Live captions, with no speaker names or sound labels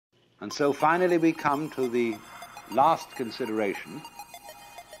And so finally we come to the last consideration,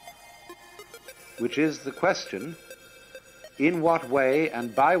 which is the question, in what way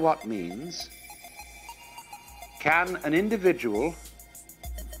and by what means can an individual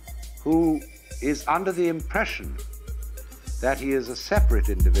who is under the impression that he is a separate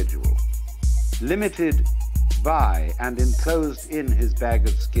individual, limited by and enclosed in his bag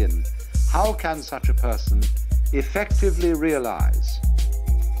of skin, how can such a person effectively realize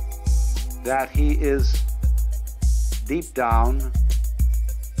that he is deep down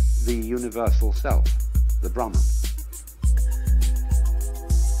the universal self, the Brahman?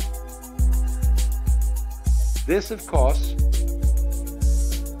 This, of course,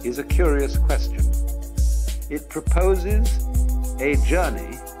 is a curious question. It proposes a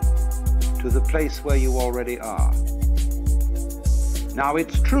journey to the place where you already are. Now,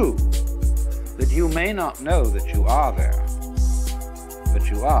 it's true that you may not know that you are there, but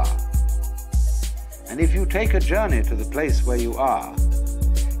you are. And if you take a journey to the place where you are,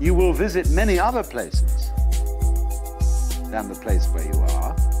 you will visit many other places than the place where you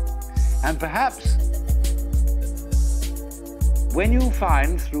are. And perhaps when you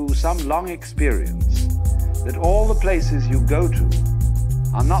find through some long experience that all the places you go to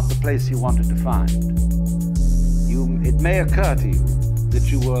are not the place you wanted to find, it may occur to you that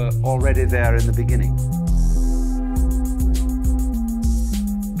you were already there in the beginning.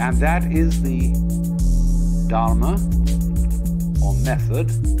 And that is the Dharma, or method,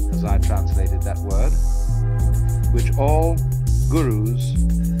 as I translated that word, which all gurus,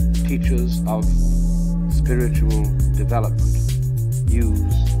 teachers of spiritual development,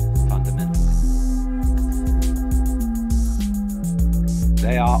 use fundamentally.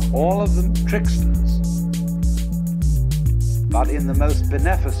 They are all of them tricksters, but in the most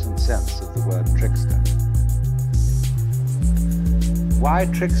beneficent sense of the word trickster. Why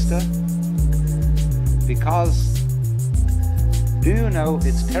trickster? Because, do you know,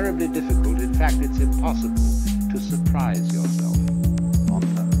 it's terribly difficult, in fact it's impossible, to surprise yourself on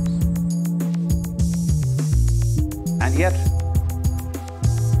purpose. And yet,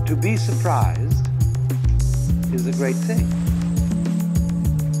 to be surprised is a great thing.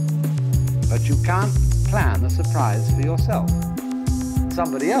 But you can't plan a surprise for yourself.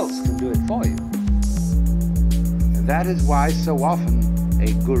 Somebody else can do it for you. And that is why so often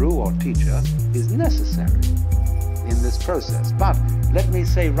a guru or teacher is necessary in this process. But let me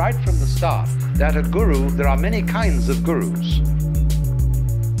say right from the start that a guru, there are many kinds of gurus.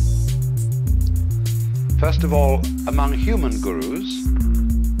 First of all, among human gurus,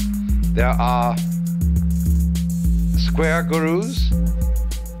 there are square gurus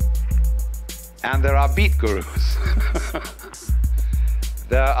and there are beat gurus.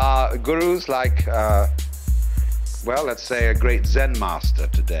 There are gurus like, well, let's say a great Zen master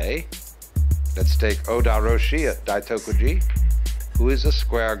today. Let's take Oda Roshi at Daitokuji, who is a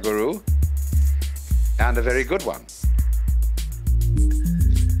square guru and a very good one.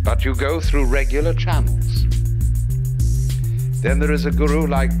 But you go through regular channels. Then there is a guru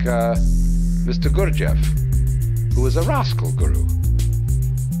like Mr. Gurdjieff, who is a rascal guru,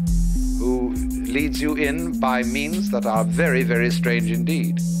 who leads you in by means that are very, very strange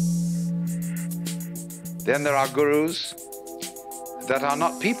indeed. Then there are gurus that are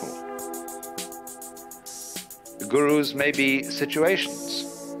not people. The gurus may be situations,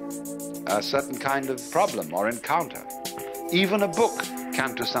 a certain kind of problem or encounter. Even a book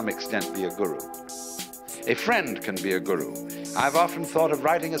can to some extent be a guru. A friend can be a guru. I've often thought of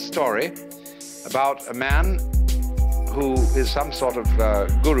writing a story about a man who is some sort of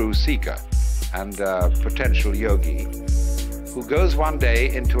guru seeker and potential yogi, who goes one day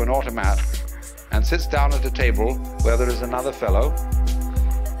into an automat and sits down at a table where there is another fellow,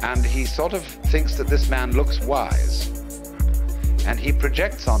 and he sort of thinks that this man looks wise, and he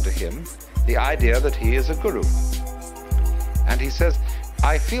projects onto him the idea that he is a guru. And he says,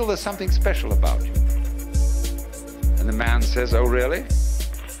 "I feel there's something special about you." And the man says, "Oh, really?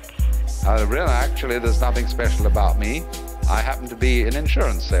 Really, actually, there's nothing special about me. I happen to be an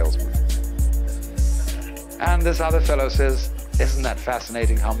insurance salesman." And this other fellow says, "Isn't that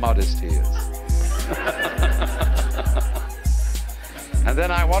fascinating how modest he is?" And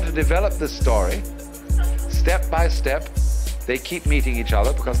then I want to develop this story step by step. They keep meeting each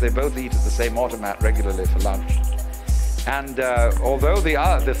other because they both eat at the same automat regularly for lunch. And although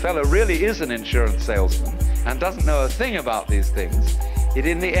the fellow really is an insurance salesman and doesn't know a thing about these things, it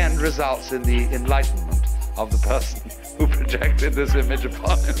in the end results in the enlightenment of the person who projected this image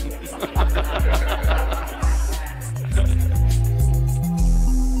upon him.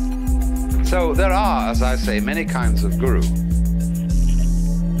 So there are, as I say, many kinds of guru.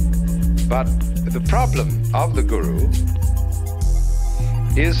 But the problem of the guru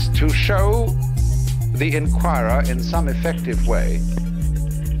is to show the inquirer in some effective way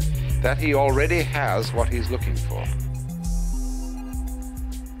that he already has what he's looking for.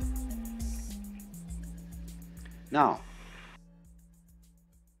 Now,